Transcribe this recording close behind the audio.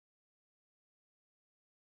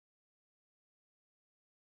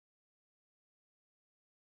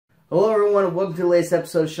Hello everyone and welcome to the latest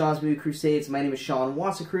episode of Sean's Movie Crusades. My name is Sean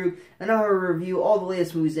Wasserkrug and I will review all the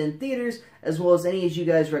latest movies in theaters as well as any as you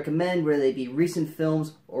guys recommend, whether they be recent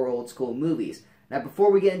films or old school movies. Now before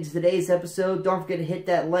we get into today's episode, don't forget to hit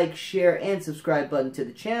that like, share, and subscribe button to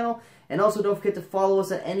the channel, and also don't forget to follow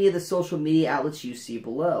us on any of the social media outlets you see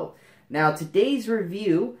below. Now today's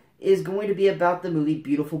review is going to be about the movie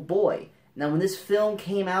Beautiful Boy. Now when this film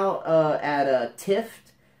came out at TIFF,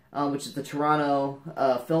 which is the Toronto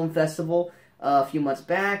Film Festival, a few months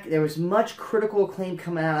back, there was much critical acclaim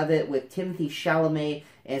coming out of it with Timothée Chalamet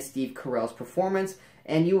and Steve Carell's performance.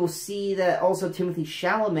 And you will see that also Timothée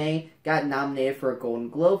Chalamet got nominated for a Golden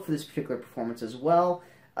Globe for this particular performance as well.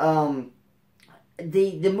 The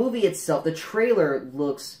movie itself, the trailer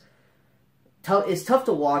looks tough. It's tough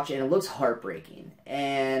to watch and it looks heartbreaking.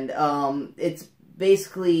 And it's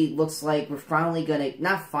basically looks like we're finally gonna,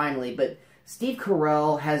 not finally, but Steve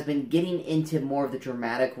Carell has been getting into more of the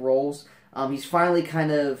dramatic roles. He's finally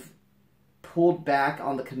kind of pulled back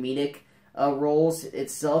on the comedic roles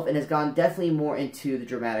itself and has gone definitely more into the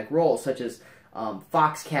dramatic roles, such as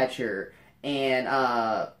Foxcatcher,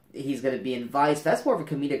 and he's going to be in Vice. That's more of a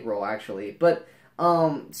comedic role, actually. But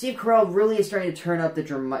Steve Carell really is starting to turn up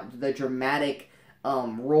the dramatic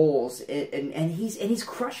roles, and he's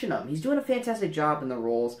crushing them. He's doing a fantastic job in the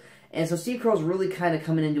roles. And so Steve Carell's really kind of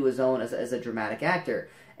coming into his own as a dramatic actor.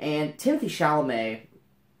 And Timothée Chalamet,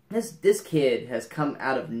 this kid has come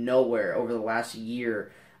out of nowhere over the last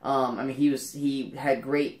year. I mean, he had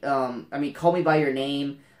great, I mean, Call Me By Your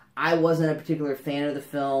Name. I wasn't a particular fan of the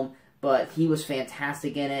film, but he was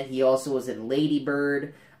fantastic in it. He also was in Lady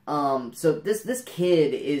Bird. So this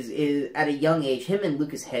kid is at a young age, him and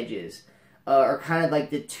Lucas Hedges are kind of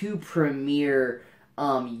like the two premier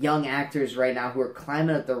young actors right now who are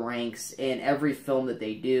climbing up the ranks in every film that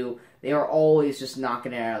they do. They are always just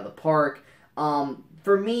knocking it out of the park.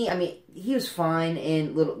 For me, I mean, he was fine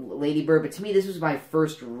in Lady Bird, but to me, this was my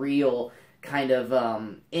first real kind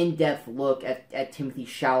of in-depth look at Timothée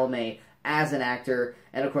Chalamet as an actor,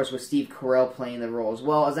 and of course with Steve Carell playing the role as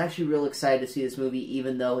well. I was actually real excited to see this movie,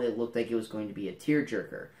 even though it looked like it was going to be a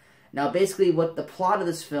tearjerker. Now, basically, what the plot of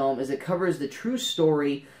this film is, it covers the true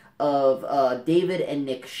story of David and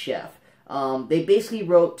Nick Sheff. They basically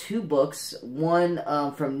wrote two books, one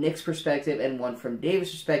from Nick's perspective and one from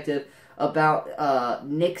David's perspective, about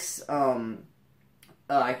Nick's, I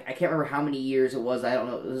can't remember how many years it was, I don't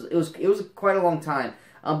know, it was quite a long time,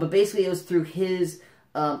 but basically it was through his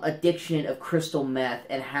addiction of crystal meth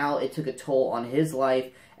and how it took a toll on his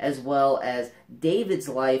life, as well as David's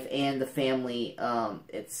life and the family,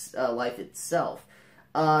 life itself.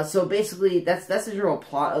 So basically, that's the general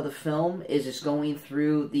plot of the film, is just going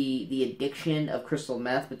through the addiction of crystal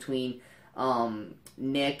meth between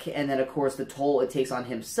Nick, and then of course the toll it takes on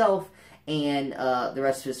himself and the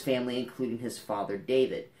rest of his family, including his father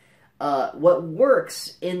David. What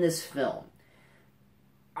works in this film,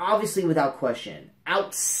 obviously without question,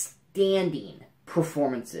 outstanding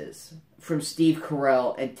performances from Steve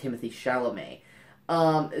Carell and Timothée Chalamet.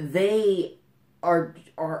 They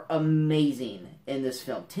are amazing in this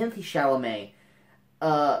film. Timothée Chalamet,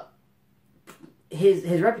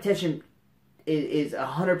 his reputation is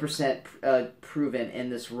 100% proven in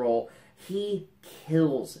this role. He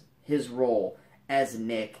kills his role as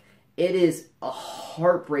Nick. It is a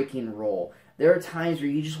heartbreaking role. There are times where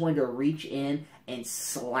you just want to reach in and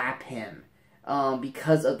slap him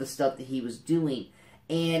because of the stuff that he was doing.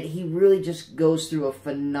 And he really just goes through a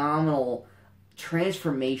phenomenal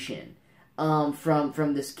transformation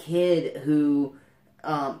from this kid who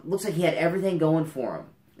looks like he had everything going for him.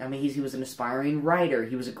 I mean, he was an aspiring writer.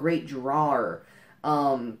 He was a great drawer.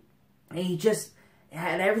 And he just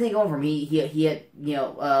had everything going for him. He had, you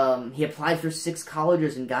know, he applied for 6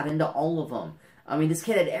 colleges and got into all of them. I mean, this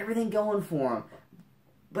kid had everything going for him.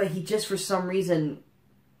 But he just, for some reason,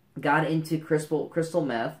 got into crystal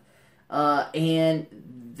meth. And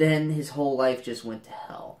then his whole life just went to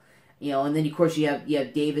hell. You know, and then of course you have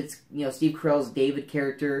David's, you know, Steve Carell's David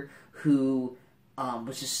character, who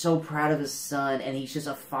was just so proud of his son, and he's just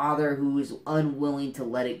a father who is unwilling to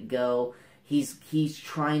let it go. He's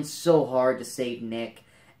trying so hard to save Nick,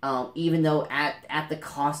 even though at the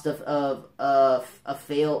cost of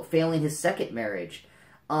failing his second marriage,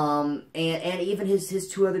 and even his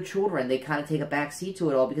 2 other children. They kind of take a back seat to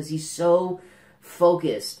it all because he's so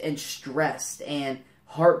focused and stressed and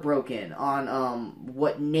heartbroken on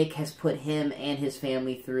what Nick has put him and his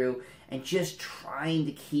family through, and just trying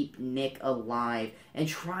to keep Nick alive and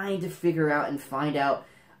trying to figure out and find out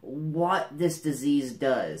what this disease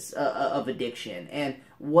does of addiction and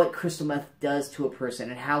what crystal meth does to a person,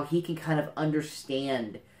 and how he can kind of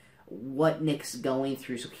understand what Nick's going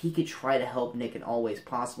through so he could try to help Nick in all ways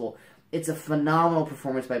possible. It's a phenomenal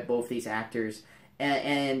performance by both these actors,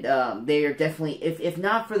 and they are definitely, if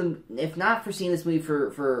not for seeing this movie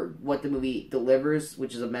for what the movie delivers,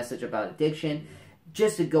 which is a message about addiction,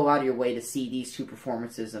 just to go out of your way to see these two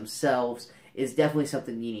performances themselves is definitely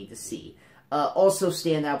something you need to see. Also,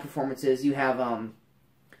 standout performances, you have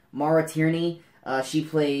Maura Tierney. She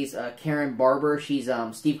plays Karen Barber. She's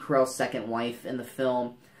Steve Carell's second wife in the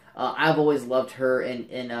film. I've always loved her, and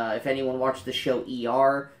if anyone watched the show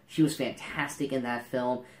ER, she was fantastic in that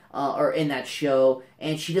film, or in that show,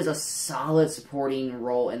 and she does a solid supporting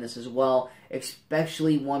role in this as well,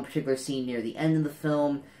 especially one particular scene near the end of the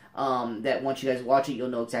film, that once you guys watch it, you'll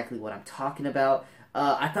know exactly what I'm talking about.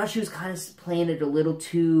 I thought she was kind of playing it a little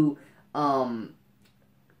too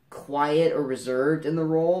quiet or reserved in the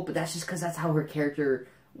role, but that's just because that's how her character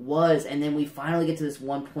was, and then we finally get to this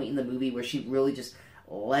one point in the movie where she really just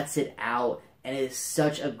lets it out, and it is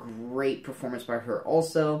such a great performance by her.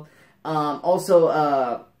 Also,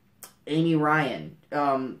 Amy Ryan.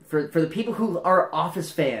 For the people who are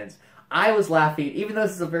Office fans, I was laughing, even though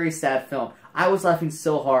this is a very sad film, I was laughing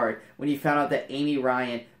so hard when you found out that Amy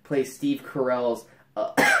Ryan plays Steve Carell's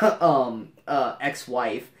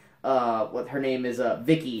ex-wife. What her name is,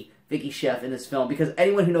 Vicky Chef in this film, because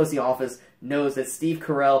anyone who knows The Office knows that Steve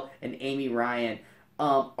Carell and Amy Ryan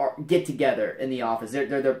get together in The Office.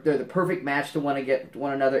 They're the perfect match to want to get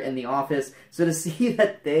one another in The Office. So to see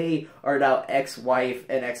that they are now ex-wife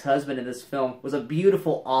and ex-husband in this film was a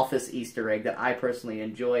beautiful Office Easter egg that I personally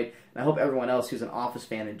enjoyed, and I hope everyone else who's an Office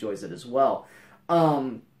fan enjoys it as well.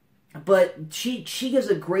 But she gives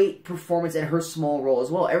a great performance in her small role as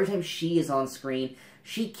well. Every time she is on screen,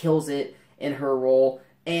 she kills it in her role.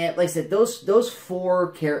 And like I said, those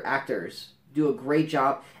four actors do a great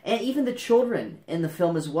job, and even the children in the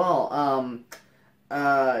film as well.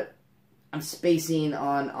 I'm spacing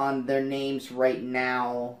on their names right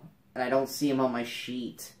now, and I don't see them on my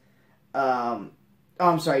sheet. I'm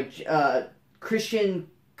sorry, Christian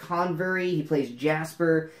Convery, he plays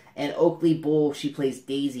Jasper, and Oakley Bull, she plays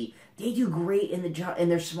Daisy. They do great in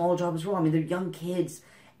their small job as well. I mean, they're young kids,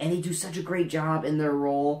 and they do such a great job in their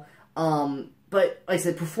role. But like I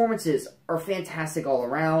said, performances are fantastic all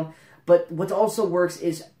around. But what also works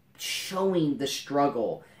is showing the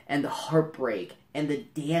struggle and the heartbreak and the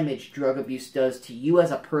damage drug abuse does to you as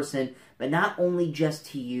a person, but not only just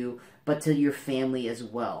to you, but to your family as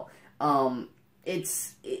well.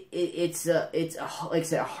 It's like I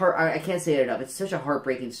said, I can't say it enough. It's such a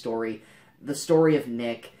heartbreaking story, the story of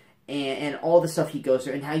Nick and all the stuff he goes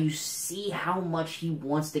through, and how you see how much he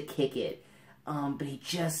wants to kick it, but he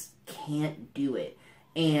just can't do it.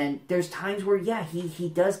 And there's times where, yeah, he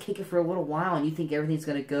does kick it for a little while, and you think everything's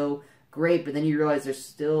going to go great, but then you realize there's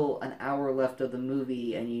still an hour left of the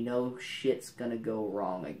movie, and you know shit's going to go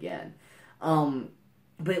wrong again.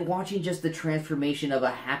 But watching just the transformation of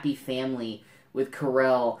a happy family with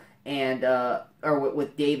Carell and or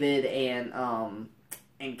with David and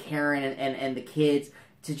Karen and the kids,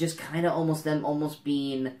 to just kind of almost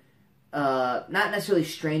being not necessarily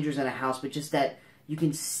strangers in a house, but just that you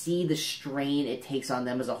can see the strain it takes on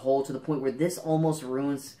them as a whole, to the point where this almost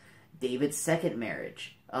ruins David's second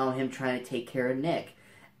marriage, him trying to take care of Nick.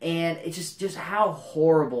 And it's just how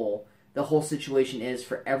horrible the whole situation is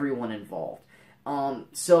for everyone involved.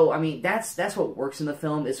 So, I mean, that's what works in the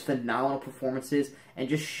film, is phenomenal performances and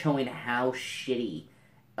just showing how shitty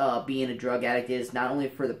being a drug addict is, not only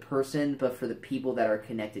for the person, but for the people that are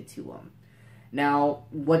connected to them. Now,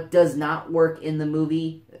 what does not work in the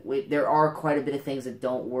movie, there are quite a bit of things that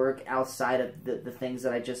don't work outside of the things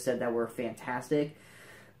that I just said that were fantastic.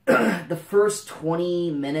 The first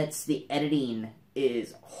 20 minutes, the editing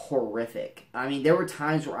is horrific. I mean, there were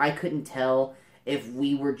times where I couldn't tell if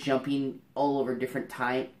we were jumping all over different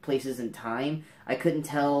places in time. I couldn't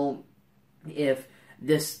tell if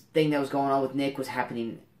this thing that was going on with Nick was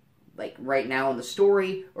happening like right now in the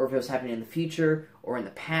story, or if it was happening in the future or in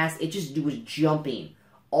the past. It just was jumping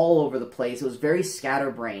all over the place. It was very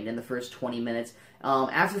scatterbrained in the first 20 minutes.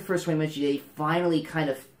 After the first 20 minutes, they finally kind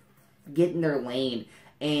of get in their lane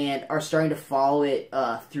and are starting to follow it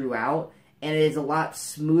throughout. And it is a lot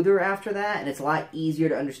smoother after that, and it's a lot easier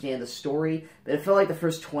to understand the story. But it felt like the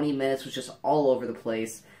first 20 minutes was just all over the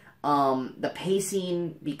place. The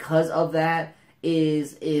pacing, because of that,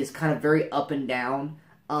 is kind of very up and down.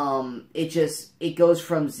 It goes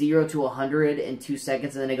from 0 to 100 in 2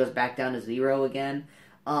 seconds, and then it goes back down to 0 again.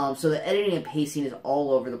 So the editing and pacing is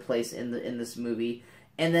all over the place in this movie.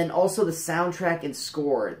 And then also the soundtrack and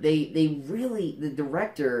score. They really, the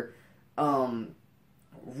director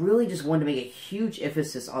really just wanted to make a huge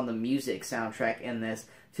emphasis on the music soundtrack in this,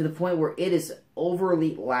 to the point where it is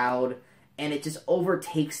overly loud and it just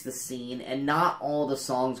overtakes the scene, and not all the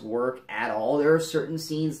songs work at all. There are certain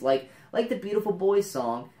scenes like the Beautiful Boy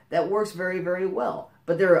song that works very, very well.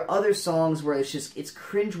 But there are other songs where it's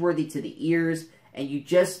cringeworthy to the ears, and you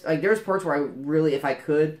just, like, there's parts where I really, if I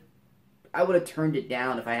could, I would have turned it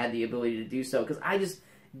down if I had the ability to do so, because I just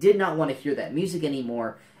did not want to hear that music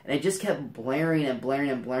anymore, and it just kept blaring and blaring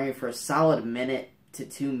and blaring for a solid minute to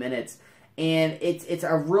 2 minutes. And it's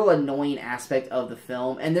a real annoying aspect of the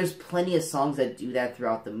film, and there's plenty of songs that do that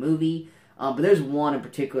throughout the movie, but there's one in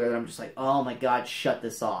particular that I'm just like, oh my god, shut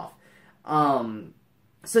this off.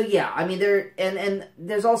 So yeah, I mean,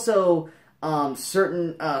 there's also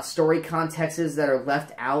certain story contexts that are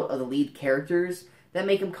left out of the lead characters that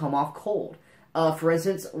make them come off cold. For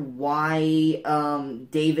instance, why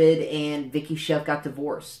David and Vicky Sheff got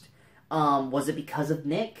divorced. Was it because of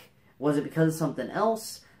Nick? Was it because of something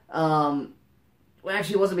else? Well,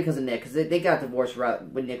 actually, it wasn't because of Nick, because they got divorced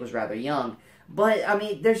when Nick was rather young. But, I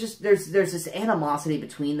mean, there's this animosity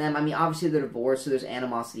between them. I mean, obviously they're divorced, so there's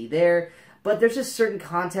animosity there. But there's just certain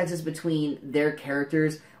contexts between their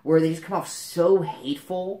characters where they just come off so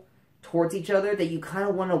hateful towards each other that you kind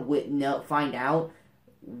of want to find out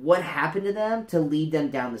what happened to them to lead them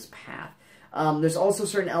down this path. There's also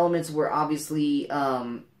certain elements where obviously,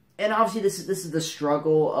 and obviously this is the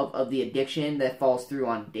struggle of the addiction that falls through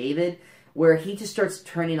on David, where he just starts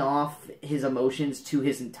turning off his emotions to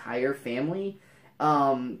his entire family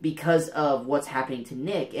because of what's happening to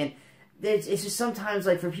Nick. And it's just sometimes,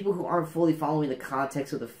 like, for people who aren't fully following the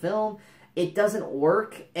context of the film, it doesn't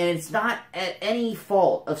work, and it's not at any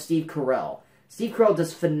fault of Steve Carell. Steve Carell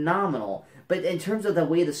does phenomenal, but in terms of the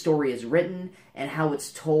way the story is written and how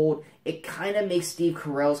it's told, it kind of makes Steve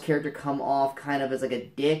Carell's character come off kind of as like a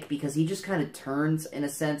dick, because he just kind of turns, in a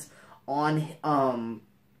sense, on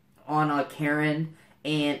Karen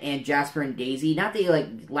and Jasper and Daisy. Not that he,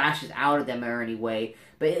 like, lashes out at them or any way,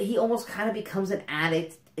 but he almost kind of becomes an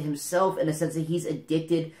addict himself, in a sense that he's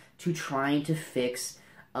addicted to trying to fix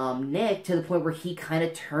Nick, to the point where he kind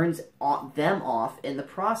of turns them off in the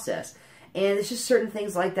process. And it's just certain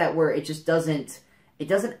things like that where it just doesn't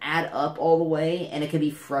add up all the way, and it can be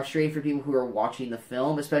frustrating for people who are watching the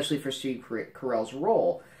film, especially for Steve Carell's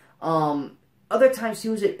role. Other times,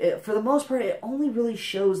 too, for the most part, it only really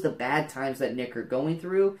shows the bad times that Nick are going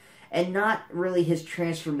through, and not really his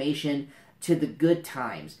transformation to the good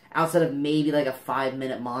times, outside of maybe like a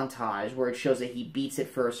 5-minute montage where it shows that he beats it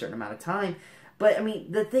for a certain amount of time. But, I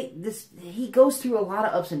mean, he goes through a lot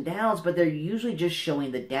of ups and downs, but they're usually just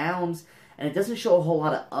showing the downs, and it doesn't show a whole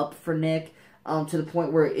lot of up for Nick, to the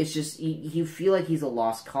point where it's just, you feel like he's a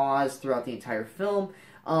lost cause throughout the entire film.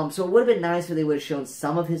 So it would have been nice if they would have shown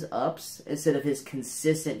some of his ups, instead of his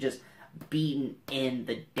consistent just beaten in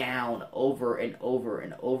the down over and over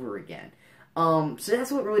and over again. So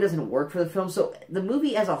that's what really doesn't work for the film. So the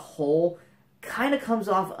movie as a whole kind of comes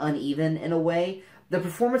off uneven in a way. The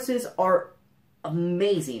performances are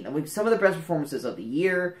amazing. I mean, some of the best performances of the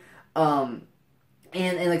year. And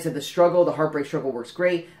like I said, the heartbreak struggle works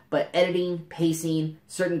great. But editing, pacing,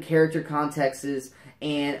 certain character contexts,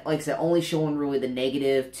 and like I said, only showing really the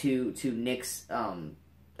negative to Nick's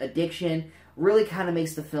addiction really kind of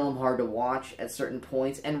makes the film hard to watch at certain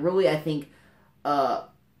points. And really, I think,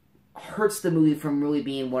 hurts the movie from really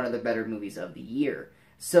being one of the better movies of the year.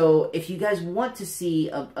 So if you guys want to see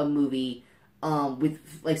a movie with,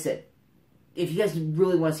 like I said, if you guys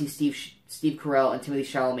really want to see Steve Carell and Timothée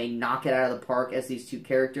Chalamet knock it out of the park as these two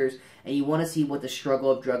characters, and you want to see what the struggle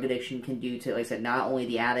of drug addiction can do to, like I said, not only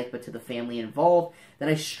the addict, but to the family involved, then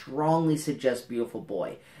I strongly suggest Beautiful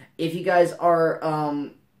Boy. If you guys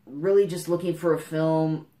are really just looking for a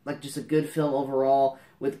film, like just a good film overall,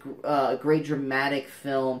 with a great dramatic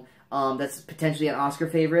film, that's potentially an Oscar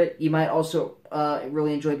favorite, you might also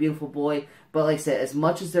really enjoy Beautiful Boy. But like I said, as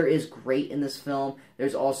much as there is great in this film,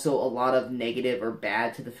 there's also a lot of negative or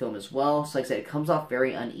bad to the film as well. So like I said, it comes off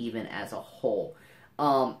very uneven as a whole.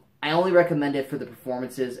 I only recommend it for the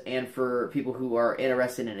performances and for people who are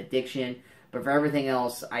interested in addiction. But for everything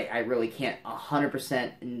else, I really can't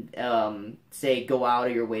 100% say go out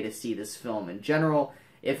of your way to see this film in general,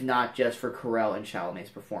 if not just for Carell and Chalamet's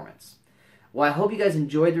performance. Well, I hope you guys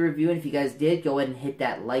enjoyed the review, and if you guys did, go ahead and hit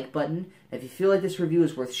that like button. If you feel like this review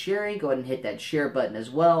is worth sharing, go ahead and hit that share button as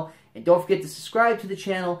well. And don't forget to subscribe to the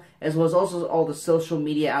channel, as well as also all the social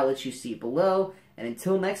media outlets you see below. And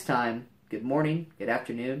until next time, good morning, good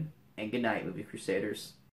afternoon, and good night, Movie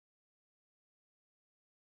Crusaders.